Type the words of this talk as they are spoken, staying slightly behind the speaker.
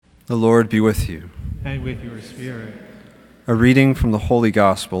The Lord be with you. And with your spirit. A reading from the Holy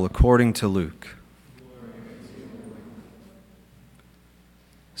Gospel according to Luke.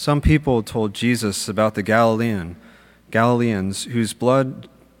 Some people told Jesus about the Galileans whose blood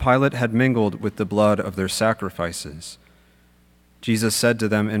Pilate had mingled with the blood of their sacrifices. Jesus said to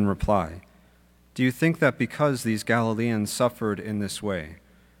them in reply, "Do you think that because these Galileans suffered in this way,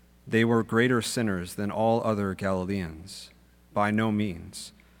 they were greater sinners than all other Galileans? By no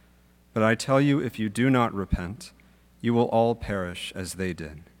means. But I tell you, if you do not repent, you will all perish as they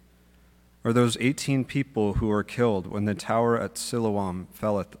did. Or those 18 people who were killed when the tower at Siloam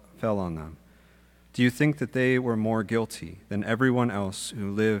fell on them, do you think that they were more guilty than everyone else who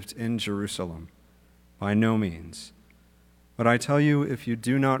lived in Jerusalem? By no means. But I tell you, if you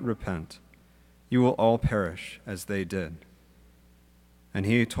do not repent, you will all perish as they did." And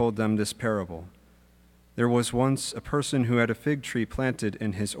he told them this parable. There was once a person who had a fig tree planted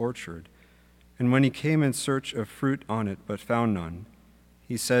in his orchard, and when he came in search of fruit on it but found none,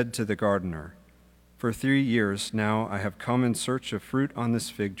 he said to the gardener, "For 3 years now I have come in search of fruit on this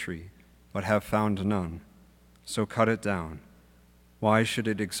fig tree, but have found none. So cut it down. Why should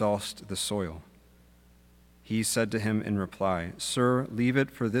it exhaust the soil?" He said to him in reply, "Sir, leave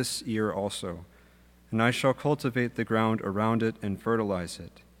it for this year also, and I shall cultivate the ground around it and fertilize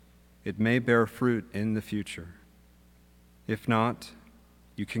it. It may bear fruit in the future. If not,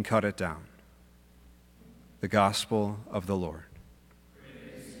 you can cut it down." The Gospel of the Lord.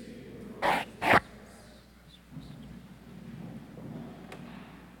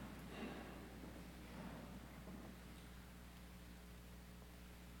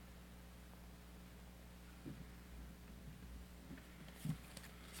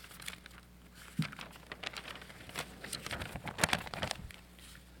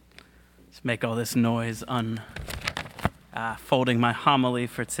 Make all this noise folding my homily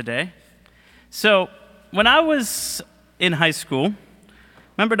for today. So when I was in high school,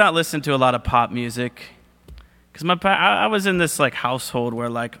 remember not listening to a lot of pop music, because I was in this household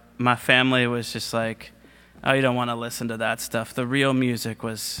where my family was just like, "Oh, you don't want to listen to that stuff." The real music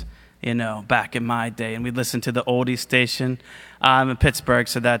was, back in my day, and we'd listen to the oldie station. I'm in Pittsburgh,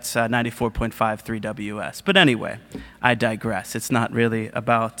 so that's 94.5 3WS. But anyway, I digress. It's not really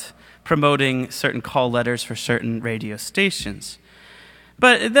about promoting certain call letters for certain radio stations.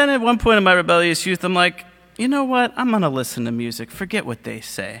 But then at one point in my rebellious youth, I'm like, you know what? I'm going to listen to music. Forget what they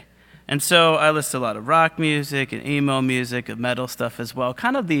say. And so I listened to a lot of rock music and emo music and metal stuff as well,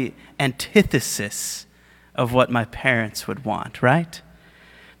 kind of the antithesis of what my parents would want, right?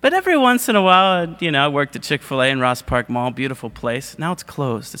 But every once in a while, I worked at Chick-fil-A in Ross Park Mall, beautiful place. Now it's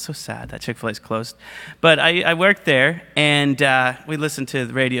closed. It's so sad that Chick-fil-A is closed. But I worked there, and we listened to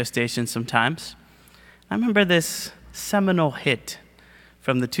the radio station sometimes. I remember this seminal hit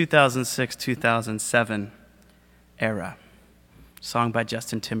from the 2006-2007 era, song by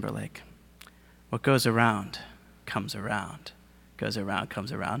Justin Timberlake. What goes around, comes around. Goes around,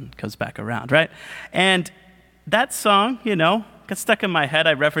 comes back around, right? And that song, got stuck in my head.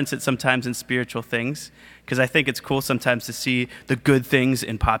 I reference it sometimes in spiritual things because I think it's cool sometimes to see the good things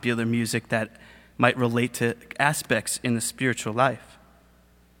in popular music that might relate to aspects in the spiritual life.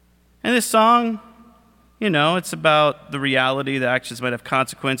 And this song, it's about the reality that actions might have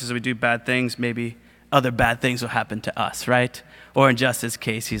consequences. We do bad things, maybe other bad things will happen to us, right? Or in Justin's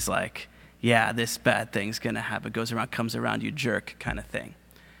case, he's like, yeah, this bad thing's going to happen. It goes around, comes around, you jerk kind of thing.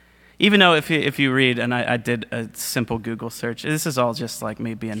 Even though if you read, and I did a simple Google search, this is all just like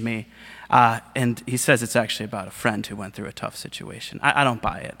me being me, and he says it's actually about a friend who went through a tough situation. I don't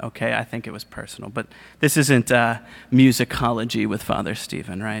buy it, okay? I think it was personal, but this isn't musicology with Father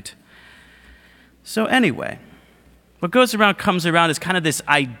Stephen, right? So anyway, what goes around comes around is kind of this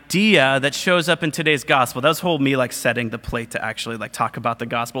idea that shows up in today's gospel. That was whole me setting the plate to actually talk about the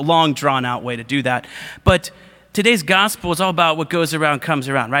gospel. Long drawn out way to do that. But today's gospel is all about what goes around comes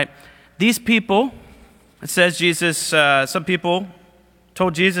around, right? These people, it says some people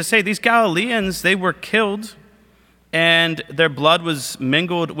told Jesus, hey, these Galileans, they were killed and their blood was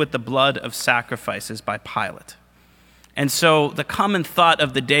mingled with the blood of sacrifices by Pilate. And so the common thought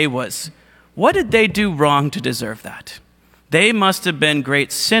of the day was, what did they do wrong to deserve that? They must have been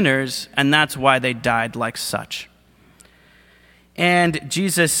great sinners, and that's why they died like such. And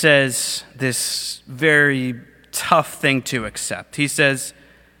Jesus says this very tough thing to accept. He says,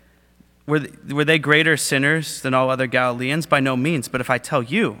 were they greater sinners than all other Galileans? By no means. But I tell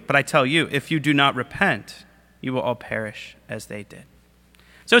you, if you do not repent, you will all perish as they did.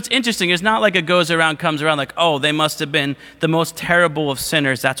 So it's interesting. It's not like it goes around, comes around, like, oh, they must have been the most terrible of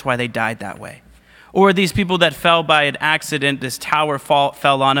sinners. That's why they died that way. Or these people that fell by an accident, this tower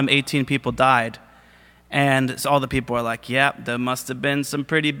fell on them, 18 people died. And so all the people are like, yep, there must have been some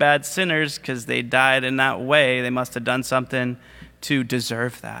pretty bad sinners because they died in that way. They must have done something to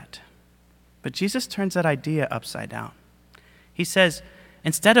deserve that. But Jesus turns that idea upside down. He says,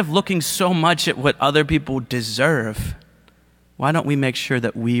 instead of looking so much at what other people deserve, why don't we make sure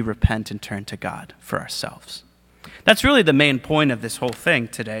that we repent and turn to God for ourselves? That's really the main point of this whole thing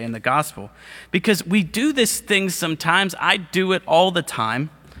today in the gospel. Because we do this thing sometimes, I do it all the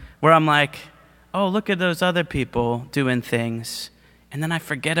time, where I'm like, oh, look at those other people doing things. And then I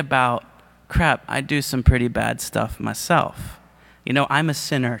forget about, crap, I do some pretty bad stuff myself. I'm a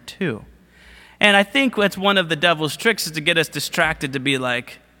sinner too. And I think that's one of the devil's tricks is to get us distracted to be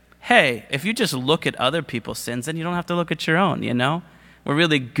like, hey, if you just look at other people's sins, then you don't have to look at your own, We're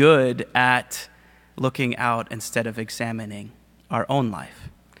really good at looking out instead of examining our own life.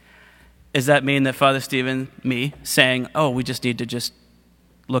 Does that mean that Father Stephen, me, saying, oh, we just need to just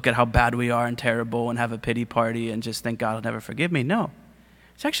look at how bad we are and terrible and have a pity party and just think God will never forgive me? No.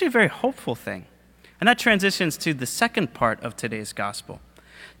 It's actually a very hopeful thing. And that transitions to the second part of today's gospel.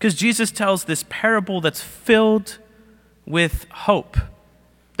 Because Jesus tells this parable that's filled with hope.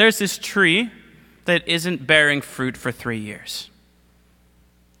 There's this tree that isn't bearing fruit for 3 years.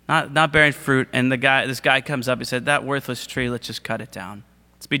 Not bearing fruit, and this guy comes up and said, that worthless tree, let's just cut it down.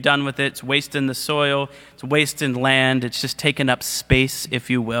 Let's be done with it. It's wasting the soil. It's wasting land. It's just taking up space, if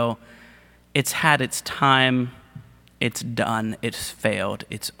you will. It's had its time. It's done. It's failed.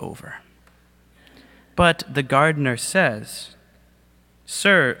 It's over. But the gardener says,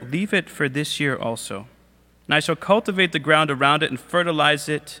 sir, leave it for this year also, and I shall cultivate the ground around it and fertilize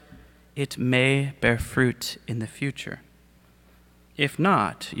it. It may bear fruit in the future. If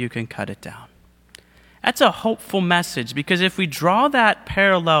not, you can cut it down. That's a hopeful message, because if we draw that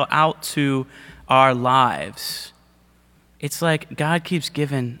parallel out to our lives, it's like God keeps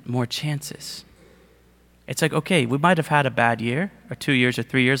giving more chances. It's like, okay, we might have had a bad year or 2 years or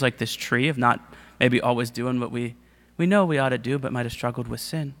 3 years like this tree of not maybe always doing what we know we ought to do but might have struggled with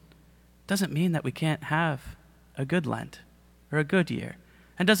sin. Doesn't mean that we can't have a good Lent or a good year.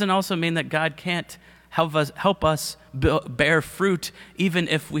 And doesn't also mean that God can't help us bear fruit even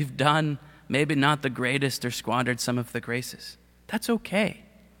if we've done maybe not the greatest or squandered some of the graces. That's okay.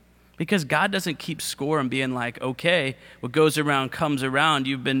 Because God doesn't keep score and being like, okay, what goes around comes around.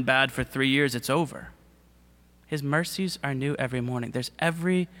 You've been bad for 3 years. It's over. His mercies are new every morning. There's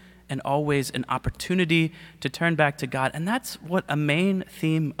every and always an opportunity to turn back to God. And that's what a main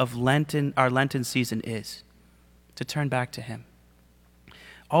theme of our Lenten season is, to turn back to him.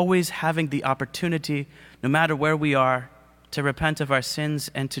 Always having the opportunity, no matter where we are, to repent of our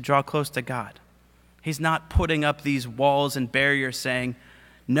sins and to draw close to God. He's not putting up these walls and barriers saying,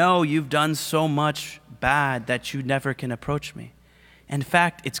 no, you've done so much bad that you never can approach me. In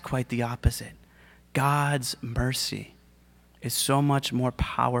fact, it's quite the opposite. God's mercy is so much more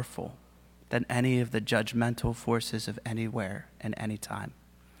powerful than any of the judgmental forces of anywhere and any time.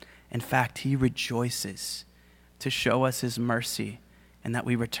 In fact, he rejoices to show us his mercy and that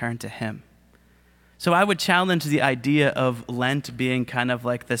we return to him. So I would challenge the idea of Lent being kind of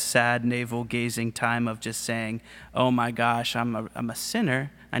like the sad navel-gazing time of just saying, oh my gosh, I'm a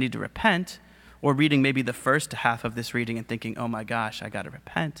sinner, I need to repent, or reading maybe the first half of this reading and thinking, oh my gosh, I got to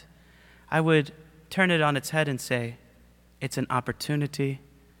repent. I would turn it on its head and say, it's an opportunity,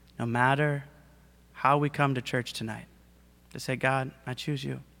 no matter how we come to church tonight, to say, God, I choose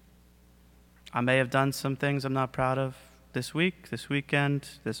you. I may have done some things I'm not proud of this week, this weekend,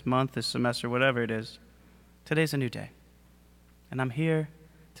 this month, this semester, whatever it is. Today's a new day. And I'm here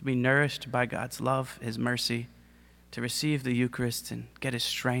to be nourished by God's love, his mercy, to receive the Eucharist and get his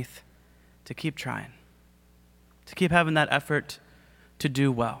strength to keep trying, to keep having that effort to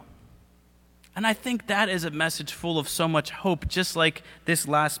do well. And I think that is a message full of so much hope, just like this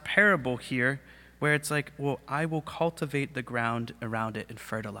last parable here, where it's like, well, I will cultivate the ground around it and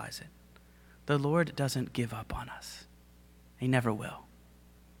fertilize it. The Lord doesn't give up on us. He never will.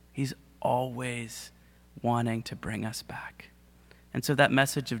 He's always wanting to bring us back. And so that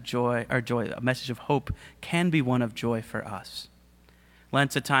message of a message of hope can be one of joy for us.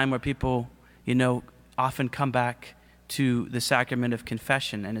 Lent's a time where people, often come back to the sacrament of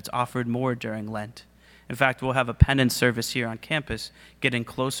confession, and it's offered more during Lent. In fact, we'll have a penance service here on campus getting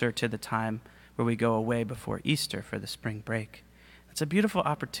closer to the time where we go away before Easter for the spring break. It's a beautiful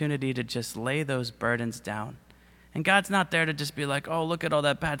opportunity to just lay those burdens down. And God's not there to just be like, oh, look at all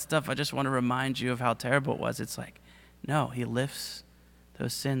that bad stuff. I just want to remind you of how terrible it was. It's like, no, he lifts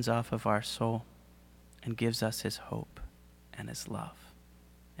those sins off of our soul and gives us his hope and his love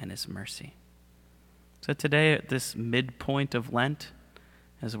and his mercy. So today, at this midpoint of Lent,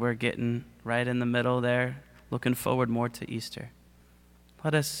 as we're getting right in the middle there, looking forward more to Easter,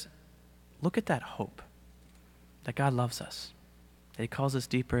 let us look at that hope that God loves us, that he calls us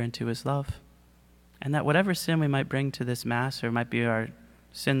deeper into his love, and that whatever sin we might bring to this Mass, or might be our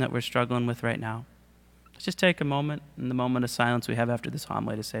sin that we're struggling with right now, let's just take a moment, in the moment of silence we have after this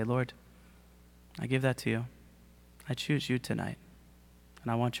homily, to say, Lord, I give that to you. I choose you tonight,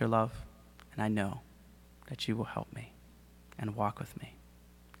 and I want your love, and I know that you will help me and walk with me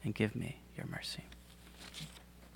and give me your mercy.